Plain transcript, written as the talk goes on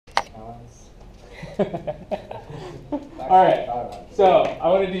All right, so I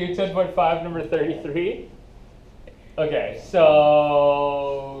want to do 10.5 number 33. Okay,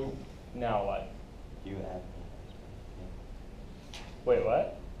 so now what? You add. Wait,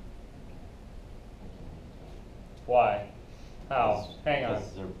 what? Why? How? Hang on.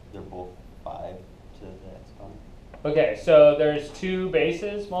 Because they're both 5 to the exponent. Okay, so there's two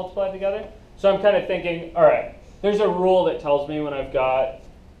bases multiplied together. So I'm kind of thinking, all right, there's a rule that tells me when I've got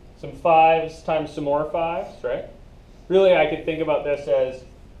some 5s times some more 5s, right? Really, I could think about this as,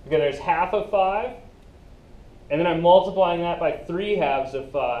 okay, there's half of 5, and then I'm multiplying that by 3 halves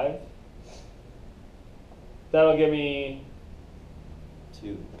of 5. That'll give me 2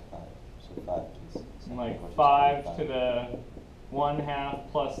 to 5. So 5 is like 5 to the 1 half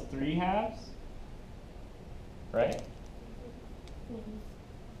plus 3 halves, right?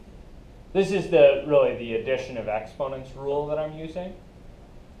 This is really the addition of exponents rule that I'm using.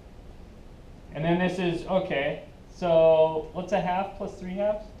 And then this is, okay, so what's a half plus 3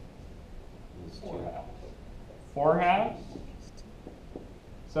 halves? 4 halves.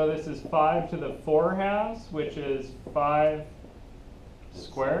 So this is 5 to the 4 halves, which is 5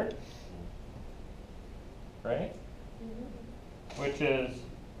 squared, right? Which is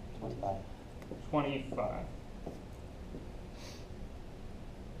 25.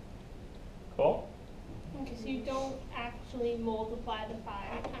 Cool? Okay, so you don't actually multiply the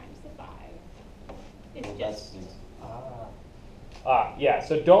 5 times the 5. It's Well, just... Yeah,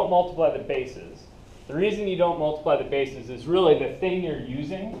 so don't multiply the bases. The reason you don't multiply the bases is really the thing you're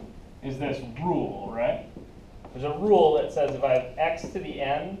using is this rule, right? There's a rule that says if I have x to the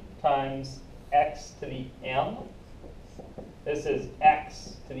n times x to the m, this is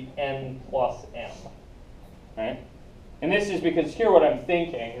x to the n plus m, right? And this is because here what I'm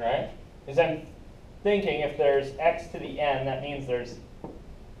thinking, right, is I'm thinking if there's x to the n, that means there's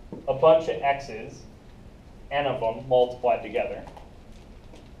a bunch of x's, n of them multiplied together.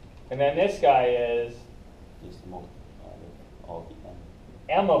 And then this guy is Just multiply all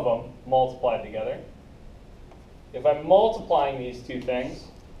the m n. of them multiplied together. If I'm multiplying these two things,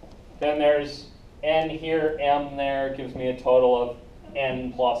 then there's n here, m there, gives me a total of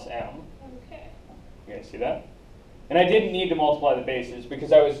n plus m. Okay. You guys see that? And I didn't need to multiply the bases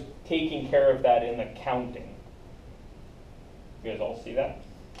because I was taking care of that in the counting. You guys all see that?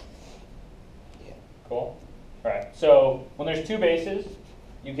 Yeah. Cool. All right, so when there's two bases,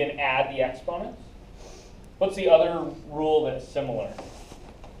 you can add the exponents. What's the other rule that's similar?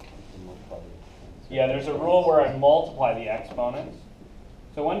 You multiply the- Yeah, there's a rule where I multiply the exponents.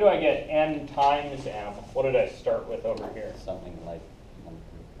 So when do I get n times m? What did I start with over here? Something like number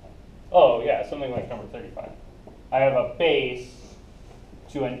 5. Oh, yeah, something like number 35. I have a base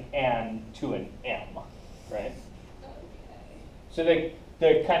to an n to an m, right? So the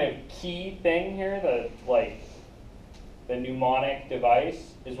kind of key thing here, the mnemonic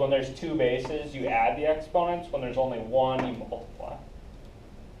device, is when there's two bases, you add the exponents. When there's only one, you multiply.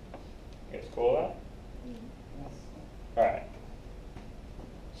 You guys cool with that? All right.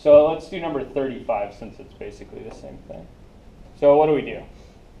 So let's do number 35 since it's basically the same thing. So what do we do?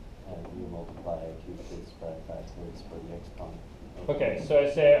 You multiply 2/5 by 5/3 for the exponent. Okay, so I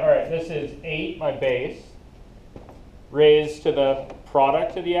say, all right, this is 8, my base, raised to the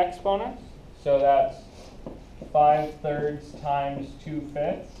product of the exponents. So that's 5/3 times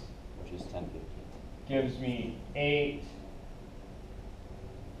 2/5 Which is 10/15. gives me 8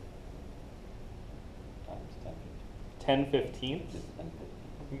 times 10/15. Just 10/15.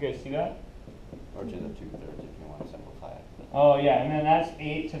 You guys see that? Or to the 2/3 if you want to simplify it. But Oh yeah, and then that's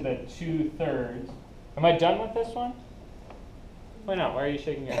 8 to the 2/3. Am I done with this one? Why not? Why are you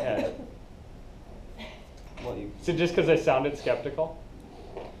shaking your head? well, you Is it just because I sounded skeptical?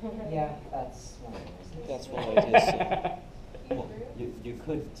 Yeah, that's one of those. That's one way to say. well, you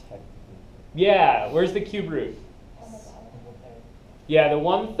could technically. Yeah, where's the cube root? Yeah, the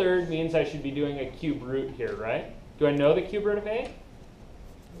 1/3 means I should be doing a cube root here, right? Do I know the cube root of 8?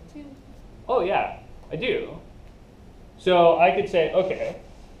 2. Oh yeah, I do. So I could say, okay,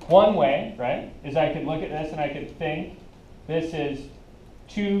 one way, right, is I could look at this and I could think this is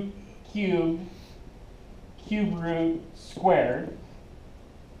 2 cubed cube root squared.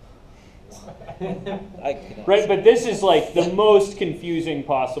 I cannot Right, say. but this is like the most confusing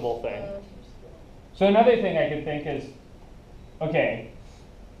possible thing. So another thing I could think is, okay,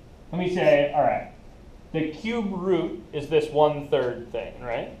 let me say, all right, the cube root is this 1/3 thing,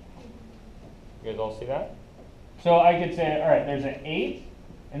 right? You guys all see that? So I could say, all right, there's an 8,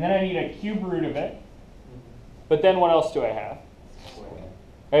 and then I need a cube root of it. But then what else do I have?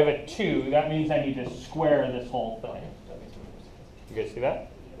 I have a 2. That means I need to square this whole thing. You guys see that?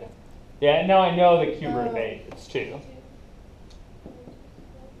 Yeah, and now I know the cube root of 8, it's 2.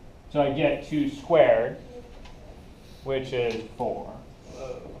 So I get 2 squared, which is 4.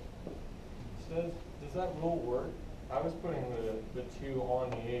 Does that rule work? I was putting the 2 on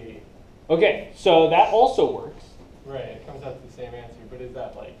the 8. Okay, so that also works. Right, it comes out to the same answer, but is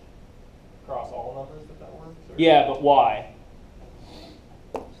that like across all numbers that works? Or? Yeah, but why?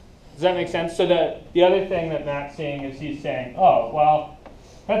 Does that make sense? So the other thing that Matt's saying is he's saying, oh, well,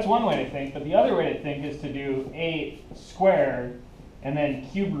 that's one way to think, but the other way to think is to do 8 squared and then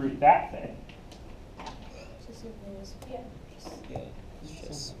cube root that thing. Yeah. Yeah, it's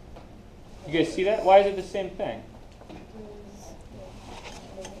just, You guys see that? Why is it the same thing?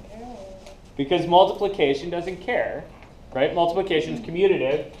 Because multiplication doesn't care, right? Multiplication is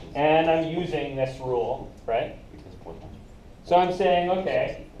commutative, and I'm using this rule, right? Because 4 times. So I'm saying,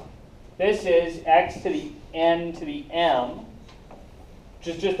 okay, this is x to the n to the m, which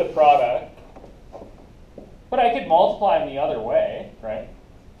is just a product. But I could multiply them the other way, right?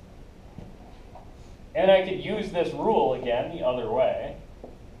 And I could use this rule again the other way.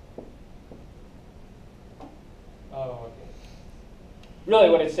 Oh, okay. Really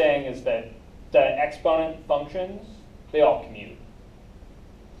what it's saying is that the exponent functions, they all commute.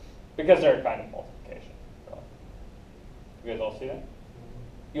 Because they're a kind of multiplication. So, you guys all see that?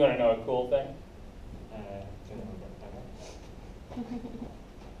 You want to know a cool thing?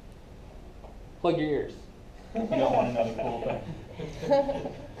 Plug your ears. You don't want to know the cool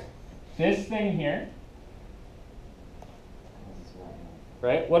thing. This thing here, It's not,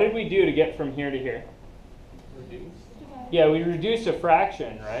 right? What did we do to get from here to here? Reduce? Yeah, we reduced a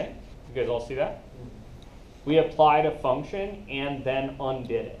fraction, right? You guys all see that? We applied a function and then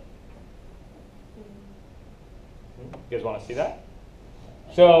undid it. You guys want to see that?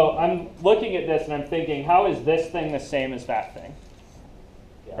 So I'm looking at this and I'm thinking, how is this thing the same as that thing?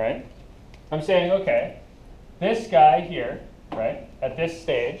 Yeah. Right? I'm saying, okay, this guy here, right, at this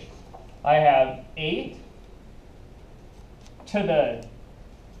stage, I have 8 to the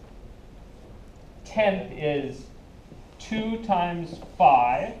 10th is 2 times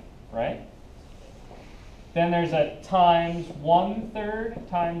 5, right? Then there's a times 1/3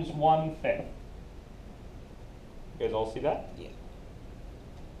 times 1/5. You guys all see that? yeah.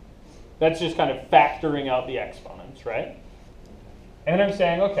 That's just kind of factoring out the exponents, right? And then I'm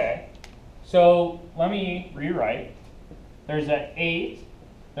saying, okay, so let me rewrite. There's an 8,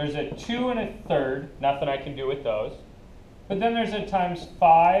 there's a 2 1/3, nothing I can do with those. But then there's a times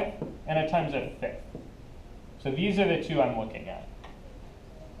 5 and a times 1/5. So these are the two I'm looking at.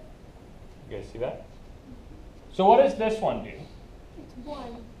 You guys see that? So what does this one do? It's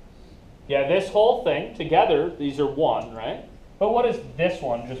 1. Yeah, this whole thing together, these are 1, right? But what does this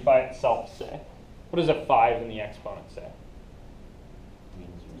one just by itself say? What does a 5 in the exponent say?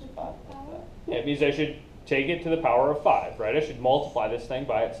 means there's 5 like that. Yeah, it means I should take it to the power of 5, right? I should multiply this thing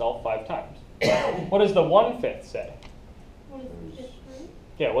by itself 5 times. What does the 1/5 say? What is the 5th root?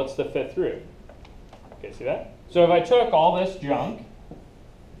 Yeah, what's the 5th root? Okay, see that? So if I took all this junk,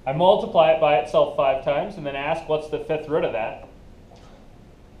 I multiply it by itself 5 times, and then ask what's the 5th root of that,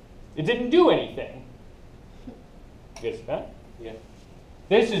 it didn't do anything. You guys see that? Yeah.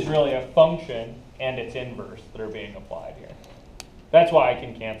 This is really a function and its inverse that are being applied here. That's why I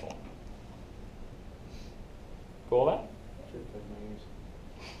can cancel. Cool with that?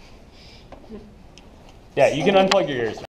 Yeah, you can unplug your ears.